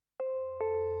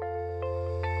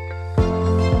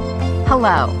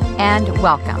Hello, and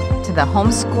welcome to the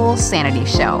Homeschool Sanity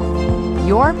Show,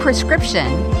 your prescription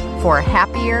for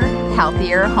happier,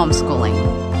 healthier homeschooling.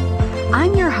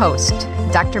 I'm your host,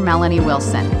 Dr. Melanie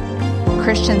Wilson,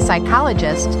 Christian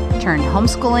psychologist turned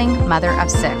homeschooling mother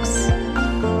of 6.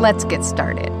 Let's get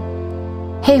started.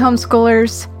 Hey,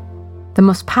 homeschoolers. The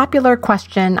most popular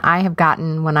question I have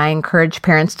gotten when I encourage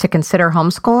parents to consider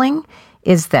homeschooling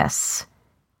is this: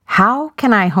 how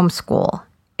can I homeschool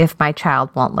if my child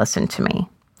won't listen to me?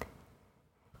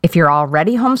 If you're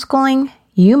already homeschooling,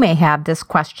 you may have this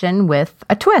question with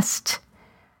a twist.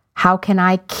 How can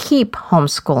I keep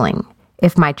homeschooling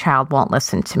if my child won't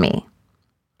listen to me?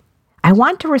 I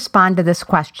want to respond to this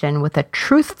question with a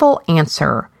truthful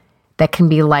answer that can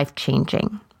be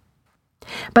life-changing.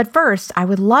 But first, I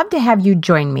would love to have you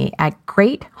join me at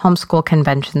great homeschool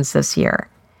conventions this year.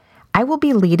 I will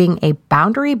be leading a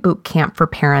boundary boot camp for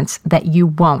parents that you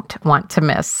won't want to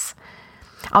miss.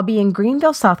 I'll be in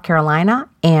Greenville, South Carolina,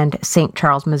 and St.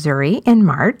 Charles, Missouri in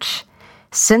March,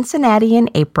 Cincinnati in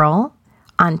April,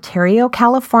 Ontario,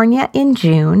 California in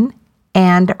June,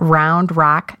 and Round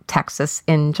Rock, Texas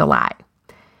in July.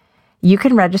 You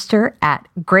can register at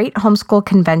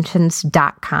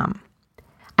greathomeschoolconventions.com.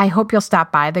 I hope you'll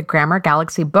stop by the Grammar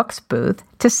Galaxy Books booth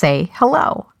to say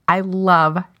hello. I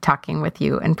love talking with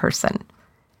you in person.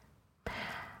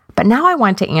 But now I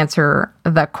want to answer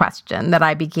the question that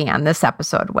I began this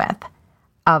episode with,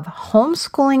 of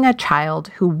homeschooling a child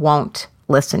who won't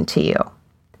listen to you.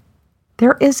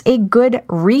 There is a good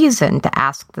reason to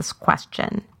ask this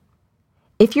question.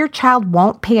 If your child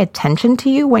won't pay attention to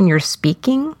you when you're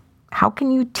speaking, how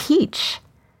can you teach?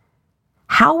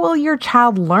 How will your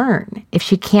child learn if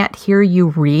she can't hear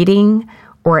you reading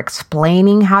or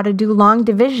explaining how to do long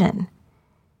division?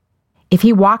 If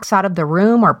he walks out of the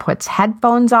room or puts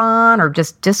headphones on or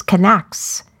just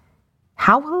disconnects,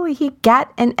 how will he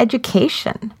get an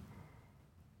education?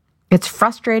 It's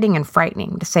frustrating and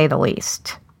frightening, to say the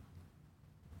least.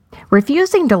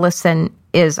 Refusing to listen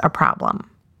is a problem,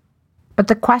 but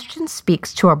the question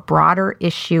speaks to a broader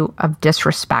issue of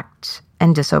disrespect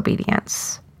and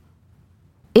disobedience.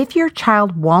 If your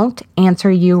child won't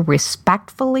answer you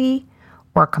respectfully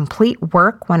or complete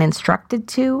work when instructed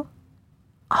to,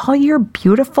 all your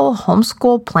beautiful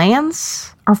homeschool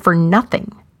plans are for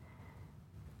nothing.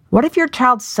 What if your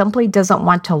child simply doesn't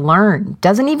want to learn,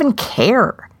 doesn't even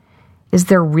care? Is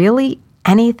there really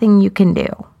anything you can do?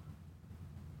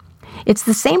 It's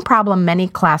the same problem many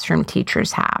classroom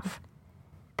teachers have.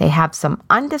 They have some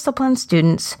undisciplined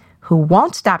students who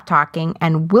won't stop talking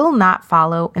and will not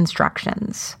follow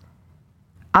instructions.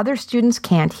 Other students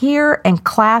can't hear, and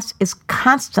class is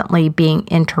constantly being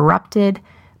interrupted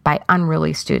by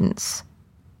unruly students.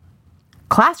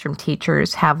 Classroom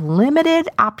teachers have limited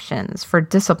options for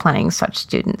disciplining such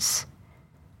students.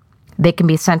 They can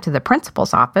be sent to the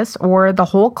principal's office, or the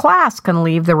whole class can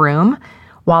leave the room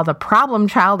while the problem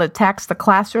child attacks the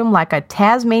classroom like a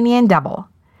Tasmanian devil.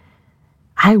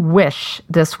 I wish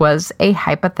this was a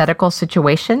hypothetical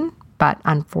situation, but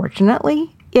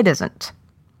unfortunately, it isn't.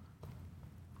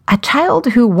 A child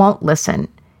who won't listen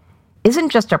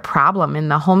isn't just a problem in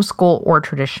the homeschool or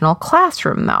traditional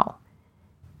classroom, though.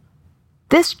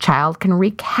 This child can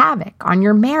wreak havoc on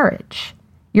your marriage,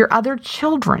 your other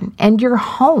children, and your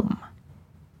home.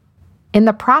 In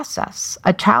the process,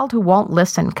 a child who won't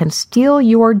listen can steal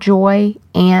your joy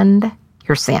and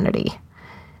your sanity.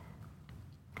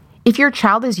 If your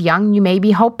child is young, you may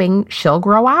be hoping she'll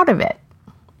grow out of it.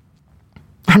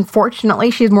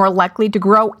 Unfortunately, she's more likely to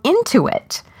grow into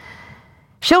it.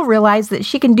 She'll realize that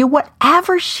she can do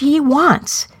whatever she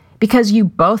wants because you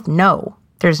both know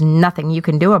there's nothing you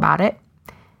can do about it.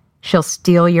 She'll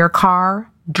steal your car,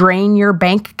 drain your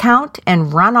bank account,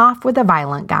 and run off with a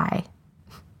violent guy.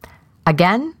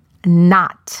 Again,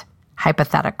 not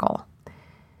hypothetical.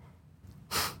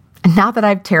 And now that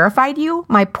I've terrified you,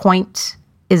 my point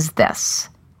is this: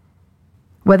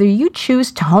 whether you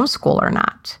choose to homeschool or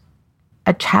not,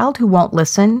 a child who won't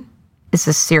listen is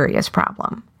a serious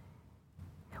problem.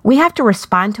 We have to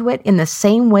respond to it in the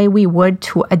same way we would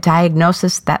to a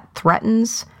diagnosis that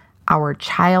threatens our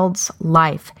child's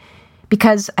life,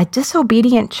 because a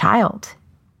disobedient child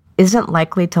isn't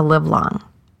likely to live long.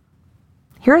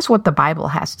 Here's what the Bible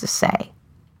has to say.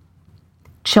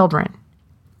 Children,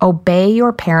 obey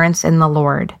your parents in the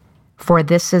Lord, for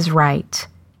this is right.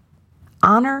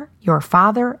 Honor your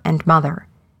father and mother.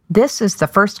 This is the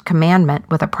first commandment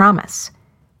with a promise,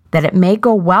 that it may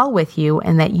go well with you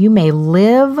and that you may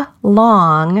live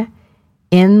long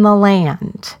in the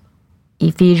land.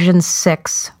 Ephesians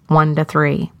 6,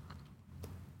 1-3.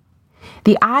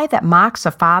 The eye that mocks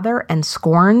a father and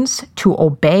scorns to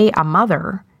obey a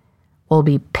mother will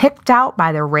be picked out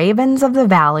by the ravens of the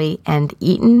valley and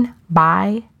eaten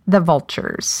by the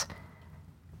vultures.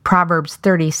 Proverbs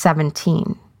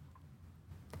 30:17.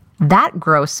 That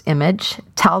gross image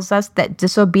tells us that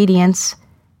disobedience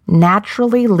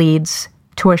naturally leads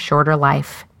to a shorter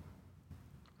life.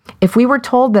 If we were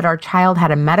told that our child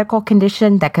had a medical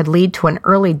condition that could lead to an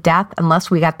early death unless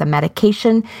we got the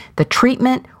medication, the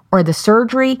treatment, or the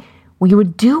surgery, we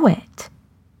would do it.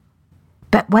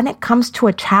 But when it comes to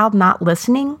a child not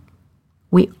listening,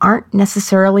 we aren't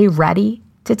necessarily ready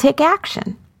to take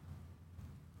action.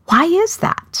 Why is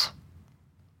that?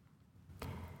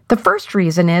 The first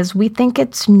reason is we think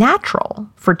it's natural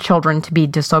for children to be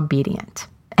disobedient.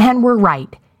 And we're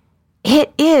right.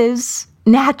 It is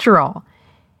natural.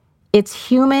 It's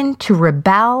human to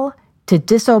rebel, to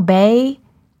disobey,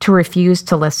 to refuse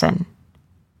to listen.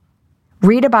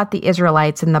 Read about the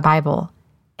Israelites in the Bible,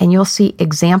 and you'll see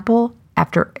example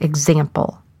after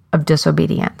example of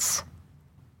disobedience.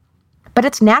 But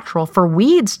it's natural for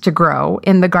weeds to grow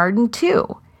in the garden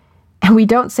too. And we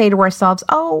don't say to ourselves,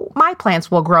 oh, my plants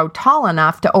will grow tall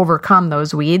enough to overcome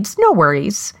those weeds. No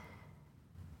worries.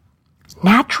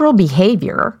 Natural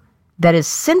behavior that is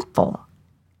sinful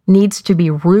needs to be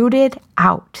rooted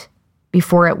out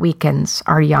before it weakens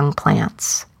our young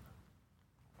plants.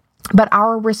 But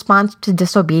our response to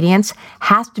disobedience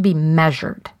has to be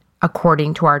measured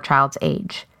according to our child's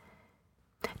age.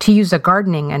 To use a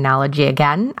gardening analogy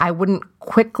again, I wouldn't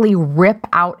quickly rip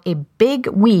out a big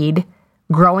weed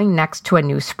growing next to a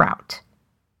new sprout.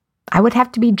 I would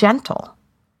have to be gentle.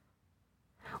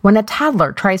 When a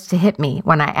toddler tries to hit me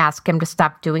when I ask him to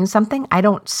stop doing something, I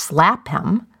don't slap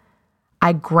him.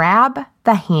 I grab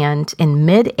the hand in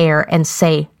midair and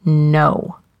say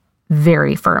no,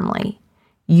 very firmly.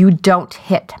 You don't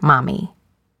hit mommy.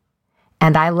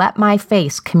 And I let my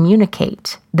face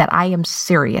communicate that I am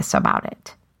serious about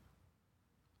it.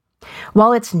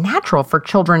 While it's natural for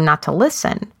children not to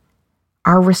listen,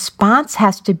 our response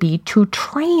has to be to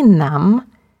train them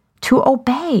to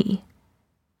obey,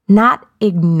 not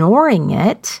ignoring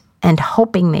it and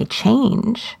hoping they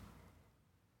change.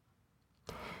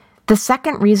 The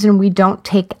second reason we don't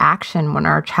take action when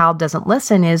our child doesn't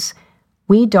listen is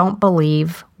we don't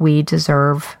believe we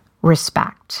deserve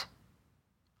respect.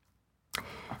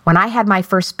 When I had my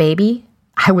first baby,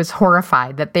 I was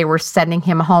horrified that they were sending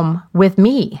him home with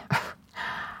me.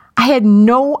 I had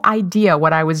no idea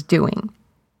what I was doing,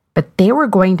 but they were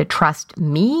going to trust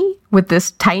me with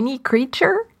this tiny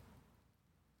creature?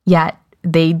 Yet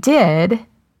they did,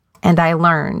 and I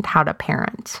learned how to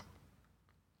parent.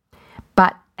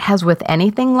 But as with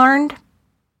anything learned,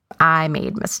 I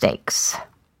made mistakes.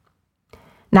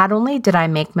 Not only did I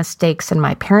make mistakes in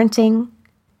my parenting,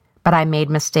 but I made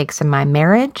mistakes in my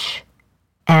marriage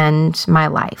and my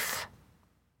life.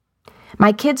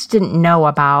 My kids didn't know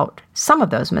about some of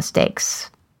those mistakes,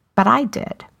 but I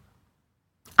did.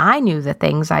 I knew the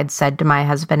things I'd said to my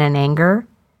husband in anger.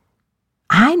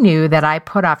 I knew that I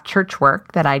put off church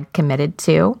work that I'd committed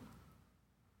to.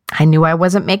 I knew I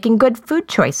wasn't making good food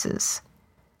choices.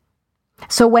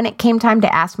 So when it came time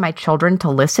to ask my children to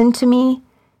listen to me,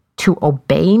 to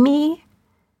obey me,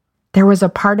 there was a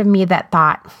part of me that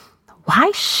thought,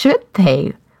 why should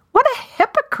they? What a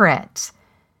hypocrite.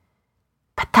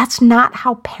 But that's not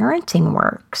how parenting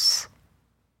works.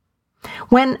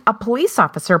 When a police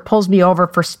officer pulls me over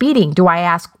for speeding, do I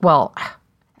ask, well,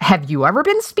 have you ever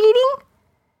been speeding?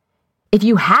 If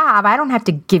you have, I don't have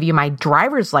to give you my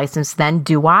driver's license then,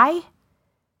 do I?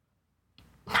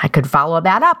 I could follow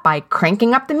that up by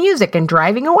cranking up the music and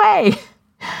driving away.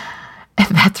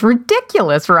 That's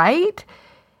ridiculous, right?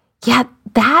 Yet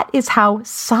that is how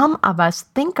some of us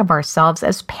think of ourselves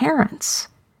as parents,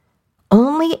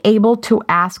 only able to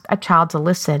ask a child to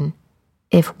listen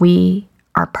if we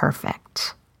are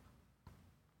perfect.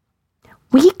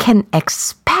 We can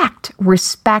expect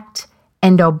respect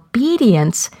and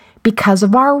obedience because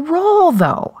of our role,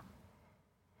 though.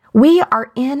 We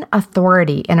are in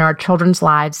authority in our children's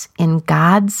lives in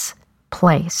God's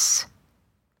place.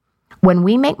 When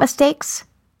we make mistakes,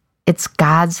 it's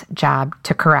God's job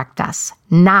to correct us,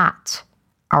 not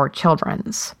our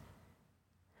children's.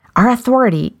 Our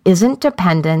authority isn't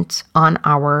dependent on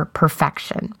our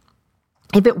perfection.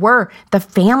 If it were, the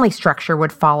family structure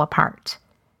would fall apart.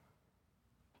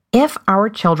 If our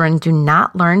children do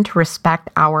not learn to respect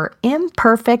our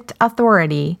imperfect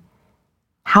authority,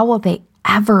 how will they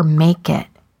ever make it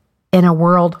in a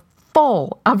world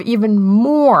full of even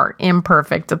more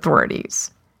imperfect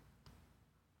authorities?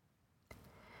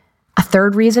 A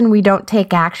third reason we don't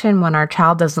take action when our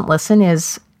child doesn't listen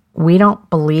is we don't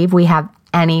believe we have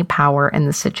any power in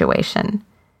the situation.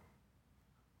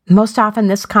 Most often,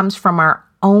 this comes from our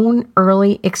own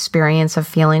early experience of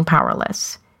feeling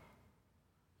powerless.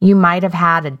 You might have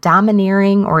had a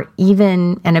domineering or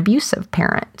even an abusive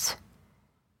parent.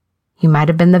 You might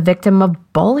have been the victim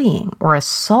of bullying or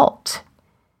assault.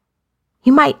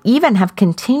 You might even have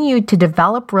continued to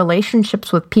develop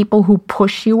relationships with people who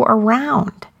push you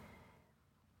around.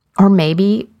 Or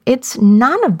maybe it's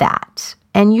none of that,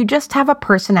 and you just have a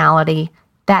personality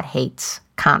that hates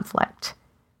conflict.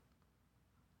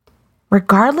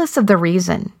 Regardless of the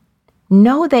reason,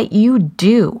 know that you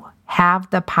do have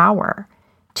the power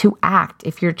to act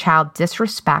if your child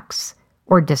disrespects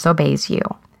or disobeys you.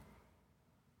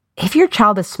 If your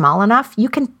child is small enough, you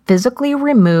can physically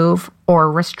remove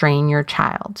or restrain your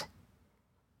child.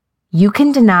 You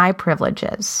can deny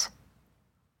privileges.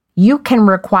 You can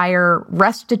require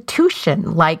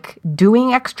restitution, like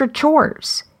doing extra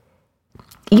chores,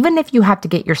 even if you have to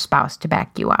get your spouse to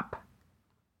back you up.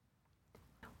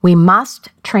 We must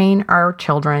train our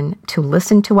children to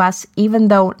listen to us, even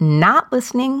though not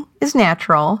listening is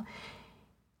natural,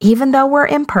 even though we're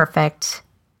imperfect,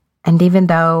 and even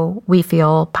though we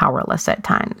feel powerless at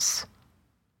times.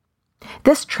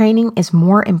 This training is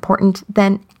more important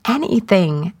than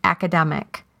anything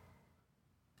academic.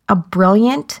 A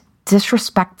brilliant,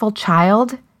 disrespectful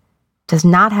child does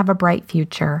not have a bright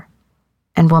future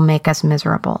and will make us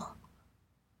miserable.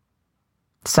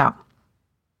 So,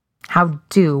 how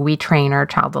do we train our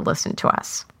child to listen to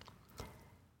us?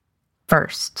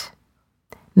 First,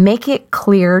 make it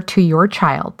clear to your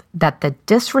child that the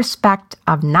disrespect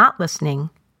of not listening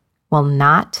will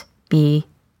not be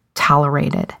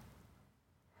tolerated.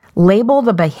 Label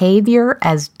the behavior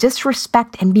as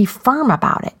disrespect and be firm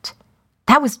about it.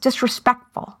 That was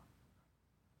disrespectful.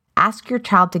 Ask your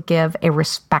child to give a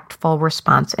respectful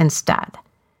response instead.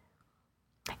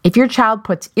 If your child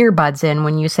puts earbuds in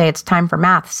when you say it's time for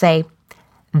math, say,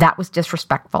 "That was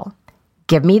disrespectful.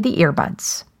 Give me the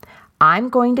earbuds. I'm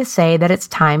going to say that it's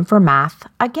time for math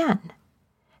again.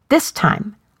 This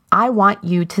time, I want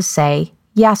you to say,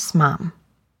 'Yes, Mom.'"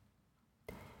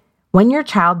 When your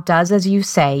child does as you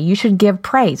say, you should give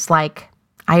praise like,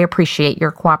 "I appreciate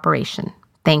your cooperation.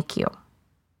 Thank you."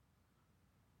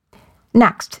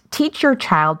 Next, teach your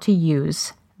child to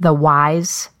use the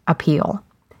wise appeal.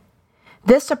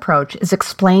 This approach is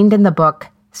explained in the book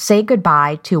Say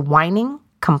Goodbye to Whining,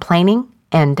 Complaining,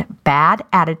 and Bad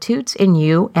Attitudes in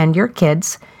You and Your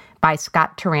Kids by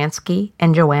Scott Turansky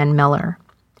and Joanne Miller.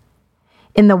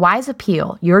 In the wise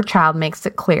appeal, your child makes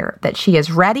it clear that she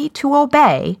is ready to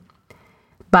obey,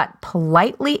 but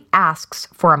politely asks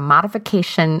for a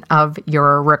modification of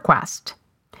your request.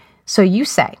 So you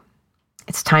say,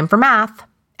 "It's time for math,"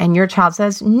 and your child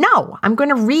says, "No, I'm going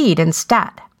to read instead."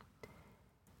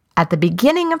 At the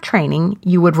beginning of training,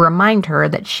 you would remind her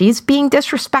that she's being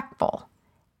disrespectful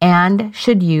and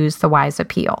should use the wise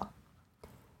appeal.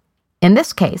 In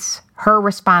this case, her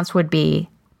response would be,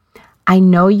 "I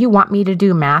know you want me to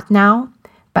do math now,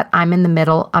 but I'm in the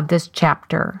middle of this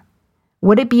chapter.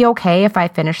 Would it be okay if I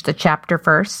finish the chapter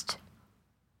first?"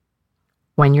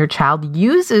 When your child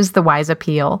uses the wise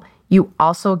appeal, you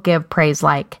also give praise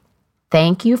like,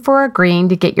 "Thank you for agreeing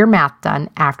to get your math done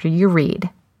after you read.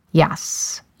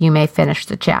 Yes, you may finish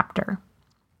the chapter."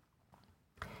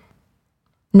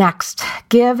 Next,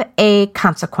 give a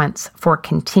consequence for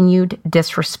continued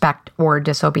disrespect or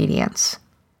disobedience.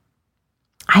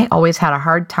 I always had a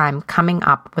hard time coming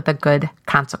up with a good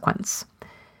consequence.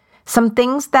 Some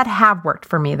things that have worked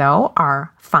for me, though,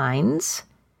 are fines,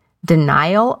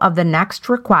 denial of the next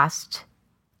request,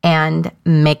 and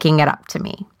making it up to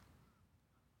me.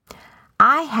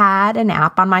 I had an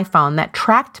app on my phone that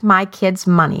tracked my kids'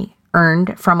 money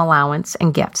earned from allowance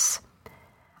and gifts.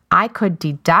 I could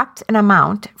deduct an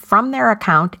amount from their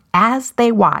account as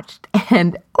they watched,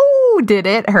 and oh, did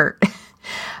it hurt.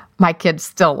 My kids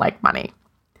still like money.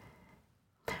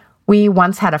 We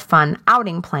once had a fun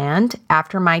outing planned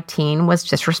after my teen was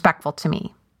disrespectful to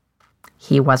me.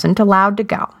 He wasn't allowed to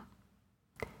go.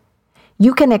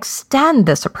 You can extend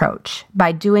this approach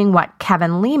by doing what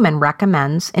Kevin Lehman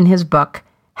recommends in his book,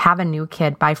 Have a New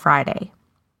Kid by Friday.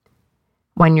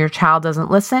 When your child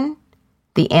doesn't listen,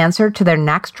 the answer to their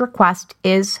next request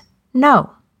is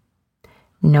no.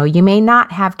 No, you may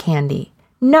not have candy.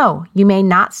 No, you may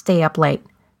not stay up late.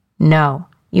 No,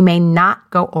 you may not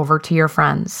go over to your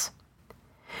friends.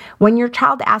 When your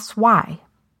child asks why,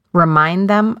 remind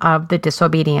them of the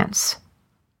disobedience.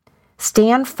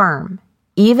 Stand firm,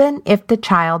 even if the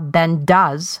child then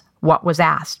does what was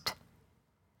asked.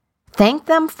 Thank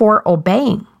them for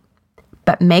obeying,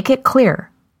 but make it clear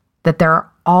that there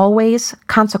are always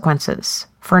consequences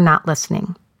for not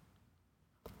listening.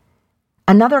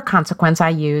 Another consequence I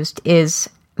used is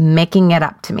making it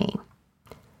up to me.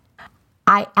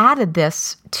 I added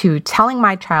this to telling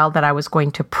my child that I was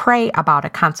going to pray about a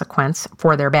consequence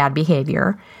for their bad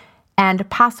behavior and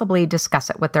possibly discuss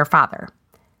it with their father.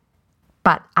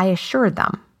 But I assured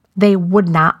them they would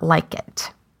not like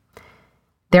it.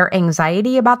 Their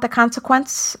anxiety about the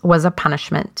consequence was a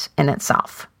punishment in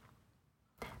itself.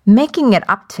 Making it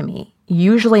up to me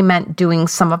usually meant doing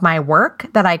some of my work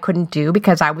that I couldn't do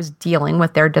because I was dealing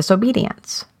with their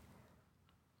disobedience.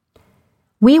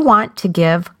 We want to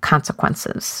give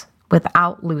consequences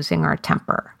without losing our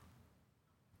temper.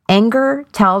 Anger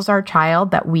tells our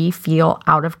child that we feel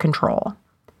out of control,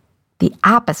 the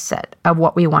opposite of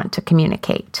what we want to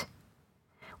communicate.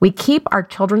 We keep our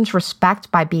children's respect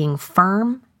by being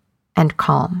firm and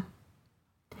calm.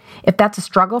 If that's a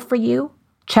struggle for you,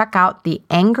 check out the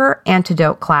Anger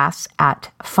Antidote class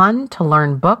at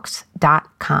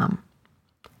funtolearnbooks.com.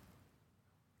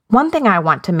 One thing I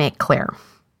want to make clear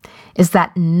is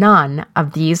that none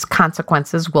of these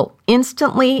consequences will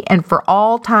instantly and for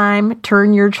all time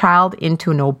turn your child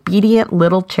into an obedient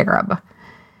little cherub.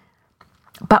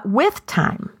 But with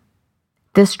time,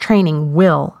 this training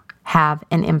will have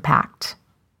an impact.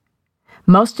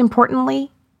 Most importantly,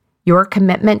 your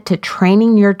commitment to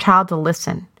training your child to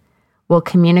listen will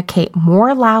communicate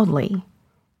more loudly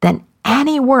than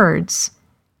any words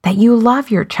that you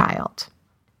love your child.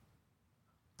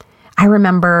 I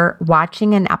remember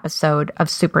watching an episode of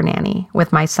Super Nanny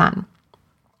with my son.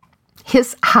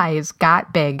 His eyes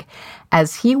got big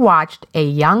as he watched a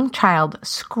young child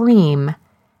scream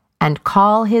and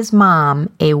call his mom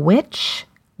a witch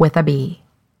with a B.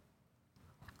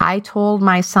 I told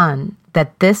my son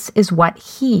that this is what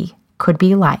he could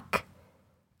be like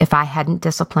if I hadn't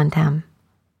disciplined him.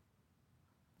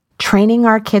 Training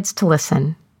our kids to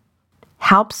listen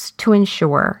helps to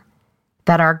ensure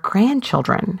that our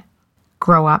grandchildren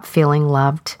grow up feeling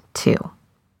loved too.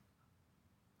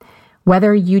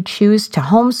 Whether you choose to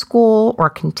homeschool or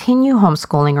continue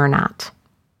homeschooling or not,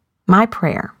 my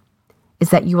prayer is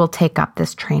that you will take up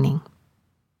this training.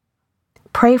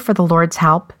 Pray for the Lord's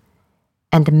help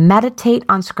and meditate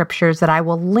on scriptures that I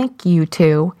will link you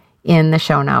to in the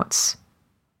show notes.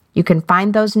 You can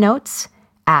find those notes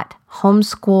at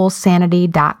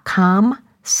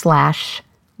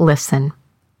homeschoolsanity.com/listen.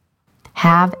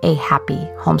 Have a happy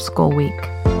homeschool week.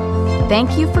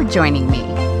 Thank you for joining me.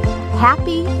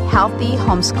 Happy, healthy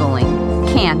homeschooling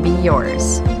can be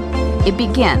yours. It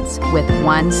begins with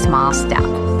one small step.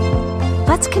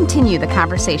 Let's continue the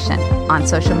conversation on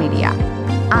social media.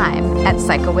 I'm at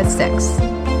Psycho with Six.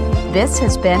 This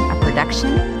has been a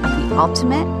production of the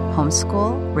Ultimate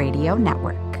Homeschool Radio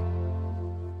Network.